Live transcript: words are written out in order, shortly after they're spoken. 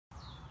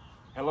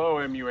Hello,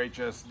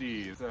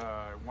 MUHSDs.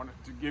 I wanted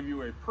to give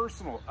you a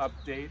personal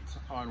update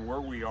on where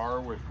we are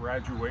with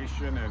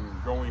graduation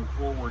and going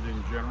forward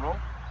in general.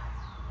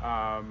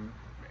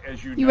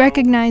 As You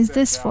recognize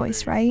this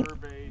voice, right?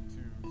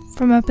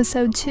 From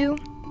episode 2?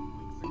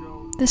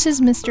 This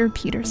is Mr.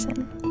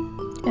 Peterson,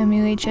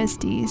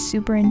 MUHSD's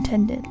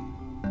superintendent.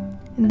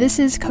 And this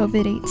is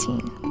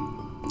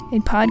COVID-18, a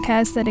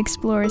podcast that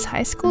explores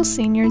high school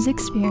seniors'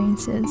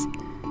 experiences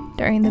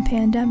during the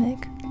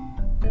pandemic.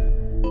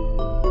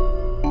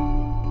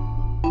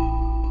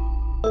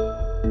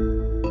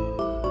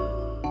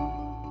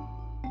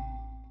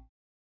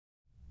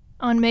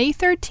 On May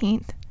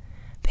 13th,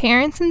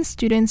 parents and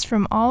students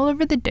from all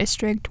over the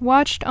district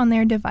watched on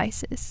their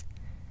devices,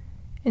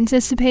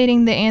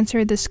 anticipating the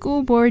answer the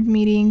school board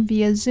meeting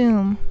via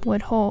Zoom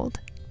would hold: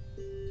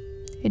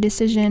 a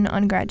decision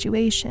on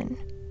graduation.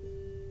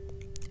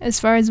 As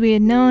far as we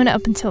had known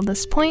up until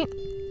this point,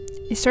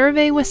 a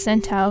survey was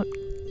sent out,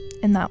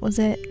 and that was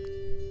it.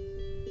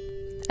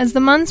 As the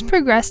months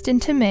progressed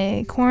into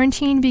May,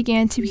 quarantine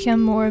began to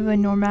become more of a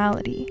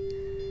normality,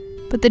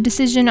 but the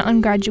decision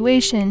on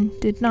graduation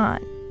did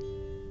not.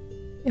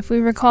 If we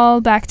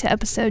recall back to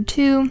episode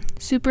 2,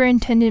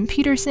 Superintendent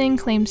Peterson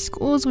claimed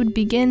schools would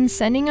begin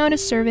sending out a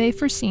survey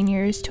for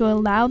seniors to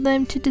allow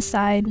them to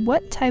decide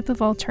what type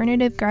of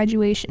alternative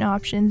graduation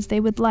options they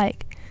would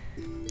like.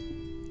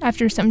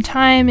 After some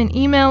time, an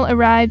email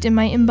arrived in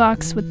my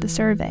inbox with the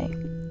survey.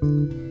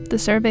 The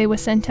survey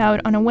was sent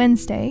out on a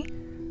Wednesday,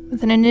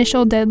 with an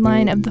initial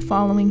deadline of the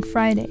following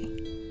Friday.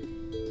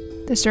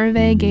 The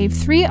survey gave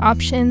 3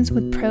 options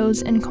with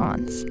pros and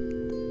cons: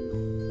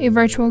 a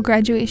virtual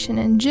graduation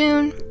in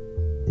June,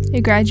 a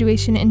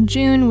graduation in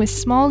June with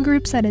small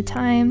groups at a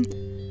time,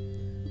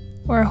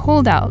 or a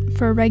holdout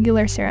for a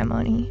regular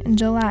ceremony in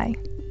July.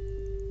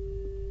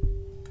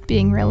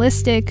 Being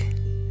realistic,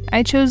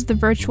 I chose the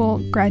virtual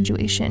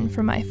graduation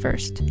for my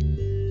first,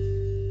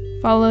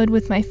 followed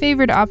with my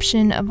favorite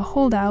option of a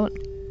holdout,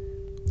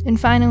 and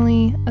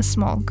finally, a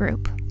small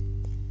group.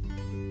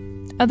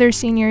 Other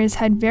seniors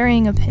had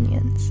varying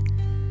opinions,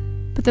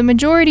 but the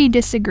majority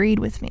disagreed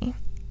with me,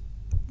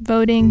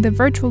 voting the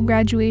virtual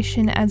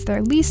graduation as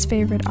their least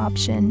favorite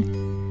option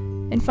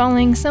and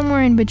falling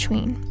somewhere in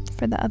between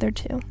for the other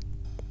 2.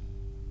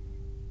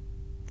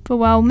 But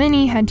while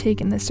many had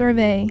taken the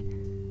survey,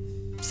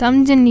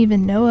 some didn't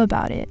even know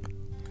about it,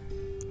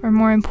 or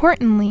more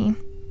importantly,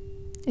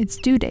 its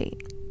due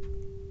date.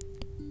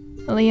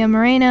 Aaliyah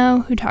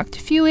Moreno, who talked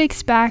a few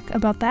weeks back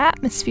about the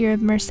atmosphere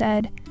of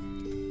Merced,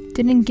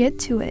 didn't get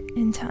to it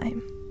in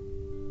time.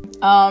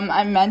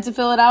 I meant to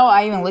fill it out.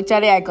 I even looked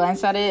at it, I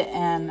glanced at it,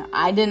 and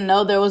I didn't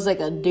know there was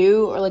a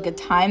due or a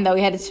time that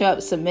we had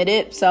to submit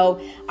it. So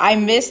I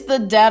missed the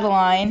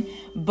deadline,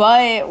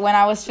 but when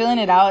I was filling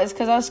it out, it's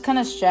because I was kind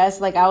of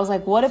stressed. I was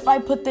like, what if I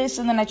put this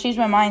and then I changed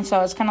my mind? So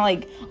I was kind of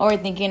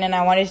overthinking, and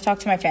I wanted to talk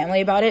to my family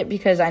about it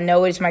because I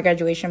know it's my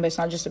graduation, but it's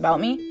not just about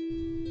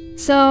me.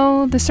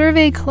 So the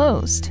survey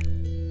closed.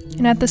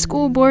 And at the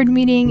school board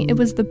meeting, it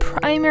was the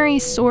primary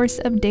source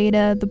of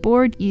data the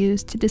board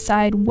used to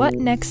decide what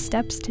next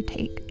steps to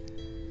take.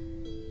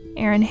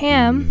 Aaron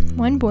Ham,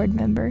 one board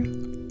member,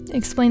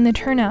 explained the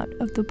turnout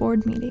of the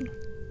board meeting.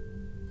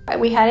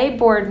 We had a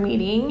board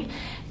meeting,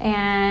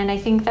 and I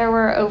think there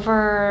were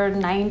over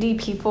 90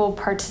 people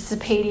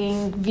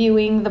participating,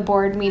 viewing the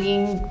board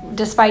meeting,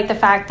 despite the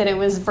fact that it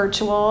was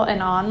virtual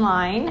and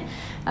online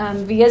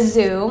via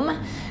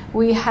Zoom.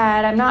 We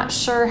had, I'm not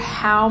sure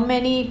how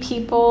many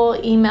people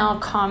email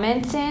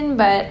comments in,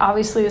 but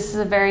obviously this is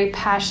a very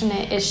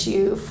passionate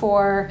issue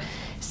for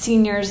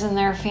seniors and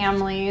their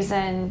families.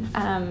 And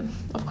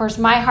of course,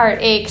 my heart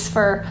aches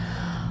for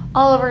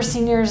all of our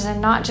seniors, and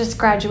not just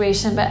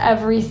graduation, but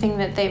everything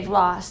that they've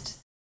lost.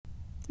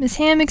 Ms.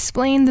 Ham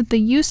explained that the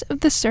use of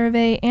the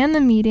survey and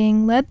the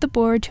meeting led the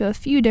board to a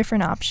few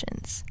different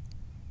options.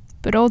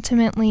 But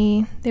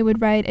ultimately, they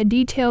would write a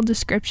detailed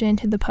description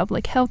to the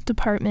public health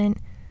department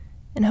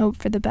and hope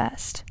for the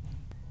best.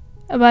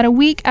 About a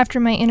week after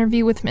my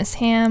interview with Ms.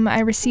 Ham, I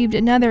received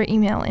another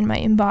email in my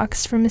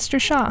inbox from Mr.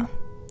 Shaw,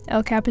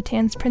 El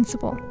Capitan's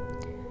principal,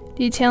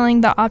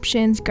 detailing the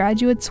options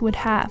graduates would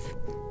have: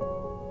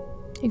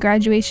 a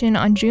graduation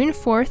on June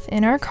 4th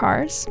in our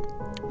cars,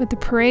 with a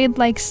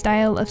parade-like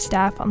style of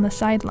staff on the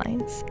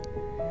sidelines.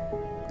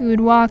 We would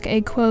walk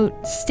a,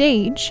 quote,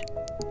 stage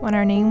when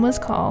our name was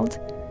called,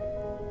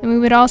 and we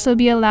would also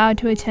be allowed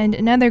to attend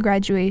another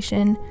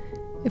graduation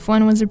if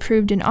one was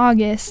approved in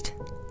August,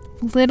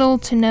 with little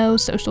to no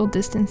social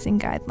distancing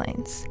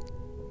guidelines.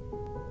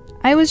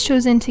 I was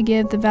chosen to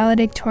give the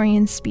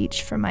valedictorian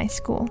speech for my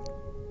school.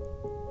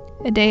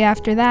 A day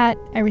after that,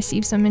 I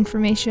received some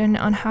information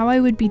on how I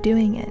would be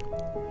doing it,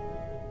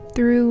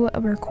 through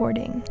a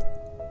recording.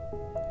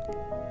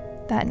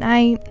 That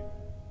night,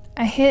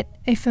 I hit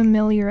a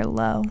familiar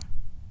low.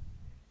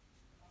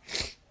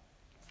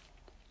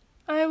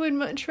 I would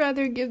much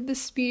rather give the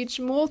speech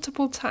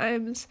multiple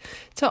times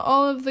to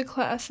all of the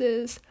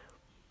classes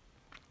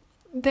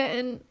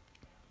than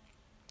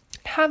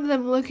have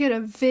them look at a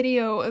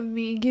video of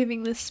me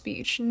giving this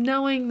speech,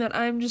 knowing that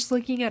I'm just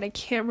looking at a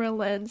camera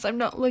lens. I'm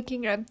not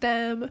looking at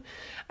them.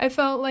 I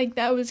felt like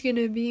that was going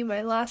to be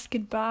my last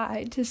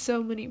goodbye to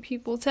so many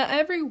people, to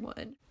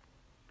everyone.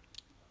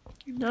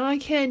 No, I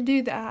can't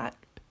do that.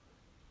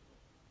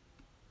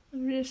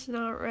 I'm just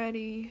not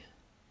ready.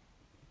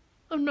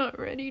 I'm not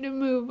ready to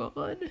move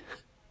on.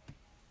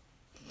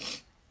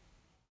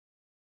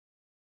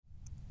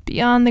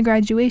 Beyond the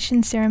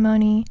graduation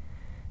ceremony,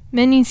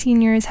 many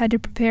seniors had to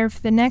prepare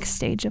for the next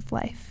stage of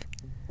life.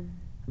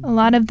 A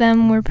lot of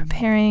them were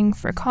preparing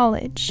for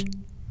college.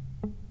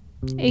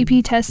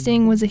 AP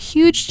testing was a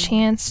huge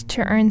chance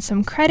to earn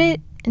some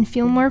credit and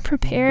feel more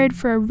prepared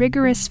for a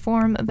rigorous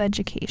form of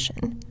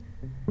education.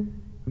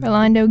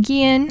 Rolando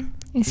Guillen,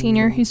 a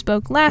senior who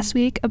spoke last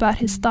week about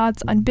his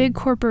thoughts on big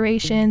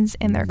corporations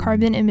and their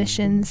carbon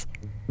emissions,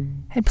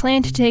 had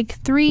planned to take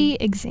 3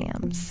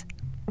 exams: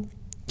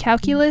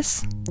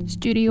 calculus,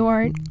 studio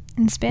art,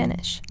 and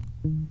Spanish.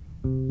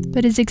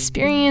 But his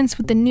experience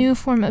with the new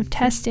form of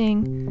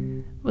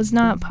testing was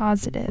not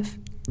positive.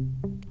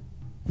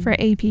 For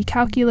AP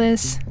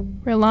Calculus,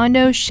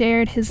 Rolando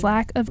shared his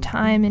lack of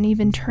time in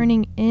even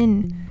turning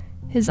in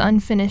his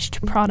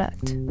unfinished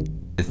product.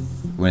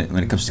 When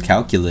it comes to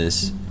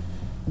calculus,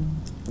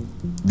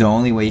 the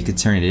only way you could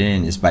turn it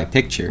in is by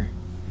picture,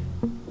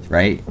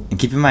 right? And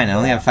keep in mind, I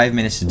only have 5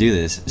 minutes to do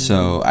this,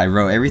 so I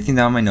wrote everything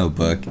down in my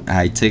notebook.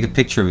 I took a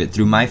picture of it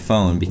through my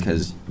phone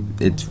because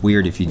it's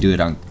weird if you do it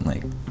on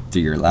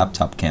through your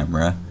laptop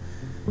camera.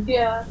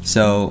 Yeah.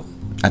 So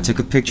I took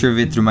a picture of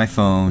it through my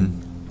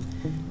phone.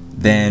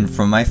 Then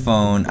from my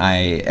phone, I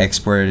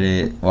exported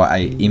it. Well,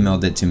 I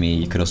emailed it to me.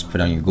 You could also put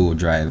it on your Google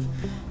Drive.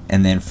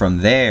 And then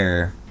from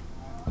there,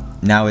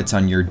 now it's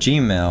on your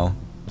Gmail.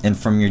 And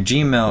from your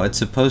Gmail, it's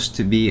supposed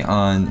to be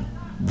on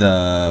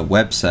the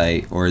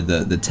website or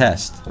the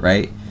test,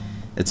 right?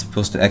 It's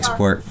supposed to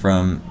export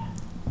from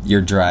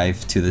your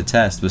drive to the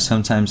test. But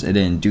sometimes it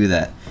didn't do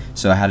that.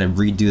 So I had to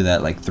redo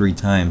that 3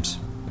 times.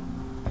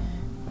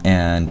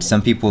 And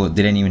some people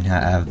didn't even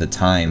have the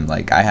time.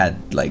 I had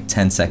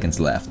 10 seconds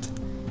left,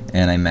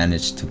 and I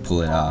managed to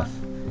pull it off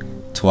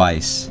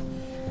twice.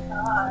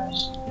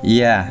 Gosh.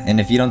 Yeah, and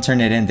if you don't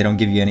turn it in, they don't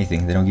give you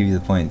anything. They don't give you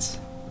the points.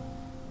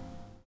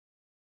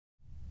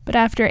 But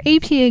after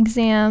AP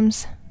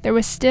exams, there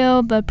was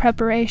still the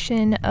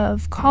preparation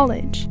of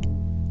college.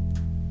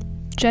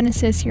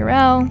 Genesis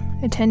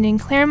Urel, attending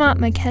Claremont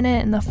McKenna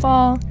in the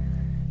fall,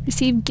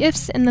 received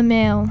gifts in the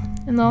mail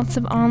and lots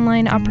of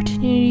online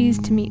opportunities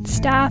to meet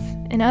staff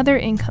and other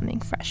incoming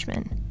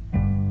freshmen.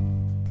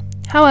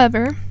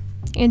 However,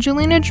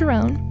 Angelina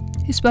Jerome,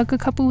 who spoke a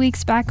couple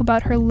weeks back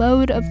about her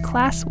load of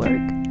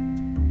classwork,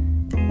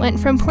 went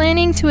from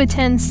planning to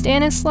attend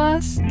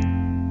Stanislaus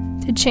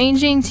to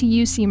changing to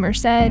UC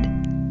Merced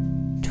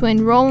to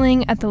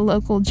enrolling at the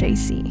local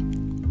JC.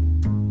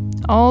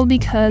 All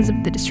because of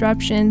the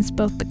disruptions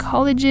both the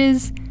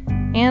colleges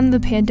and the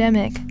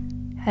pandemic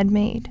had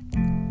made.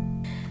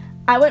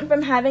 I went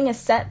from having a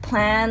set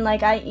plan,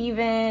 I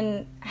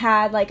even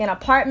had an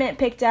apartment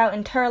picked out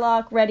in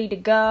Turlock ready to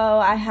go.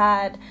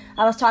 I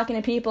was talking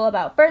to people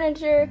about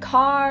furniture,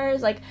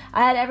 cars, I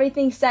had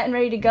everything set and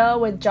ready to go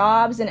with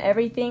jobs and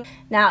everything.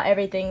 Now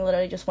everything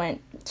literally just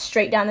went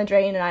straight down the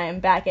drain and I am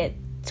back at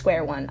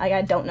square one.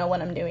 I don't know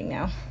what I'm doing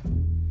now.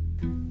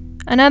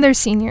 Another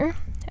senior,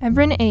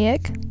 Evren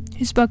Ayek,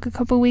 who spoke a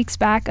couple weeks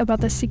back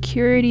about the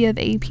security of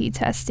AP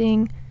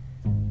testing,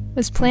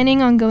 was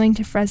planning on going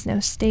to Fresno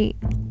State.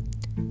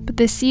 But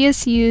the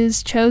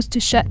CSUs chose to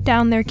shut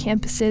down their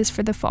campuses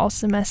for the fall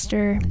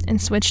semester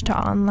and switch to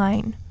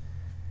online,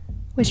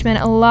 which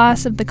meant a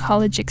loss of the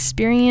college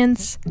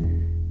experience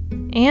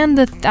and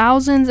the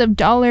thousands of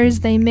dollars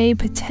they may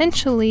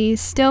potentially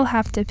still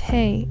have to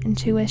pay in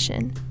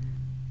tuition.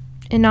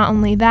 And not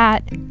only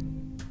that,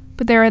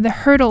 but there are the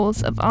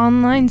hurdles of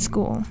online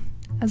school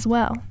as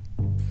well.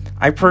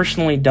 I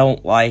personally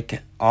don't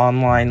like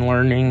online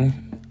learning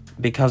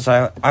because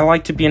I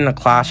like to be in the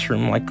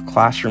classroom, a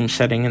classroom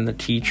setting and the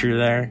teacher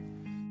there.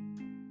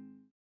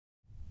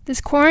 This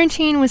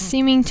quarantine was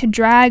seeming to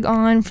drag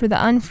on for the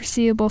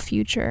unforeseeable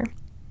future,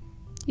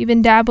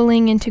 even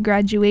dabbling into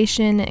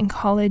graduation and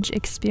college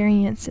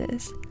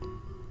experiences.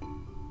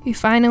 We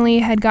finally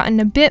had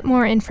gotten a bit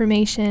more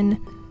information,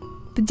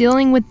 but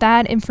dealing with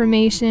that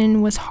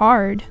information was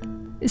hard,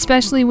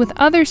 especially with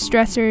other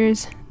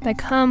stressors that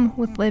come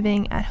with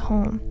living at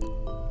home.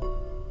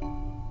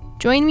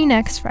 Join me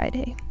next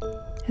Friday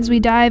as we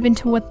dive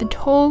into what the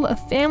toll a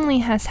family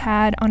has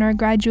had on our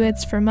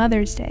graduates for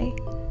Mother's Day,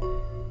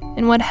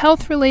 and what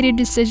health-related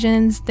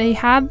decisions they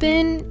have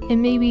been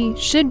and maybe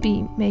should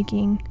be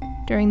making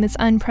during this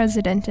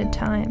unprecedented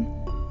time.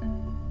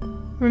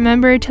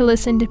 Remember to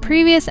listen to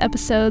previous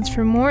episodes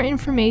for more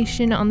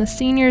information on the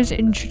seniors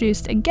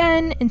introduced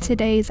again in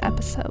today's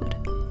episode.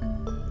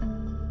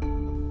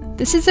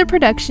 This is a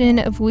production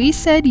of We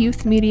Said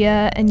Youth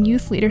Media and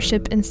Youth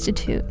Leadership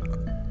Institute.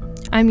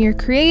 I'm your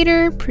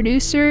creator,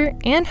 producer,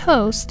 and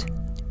host,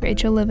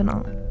 Rachel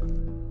Livenall.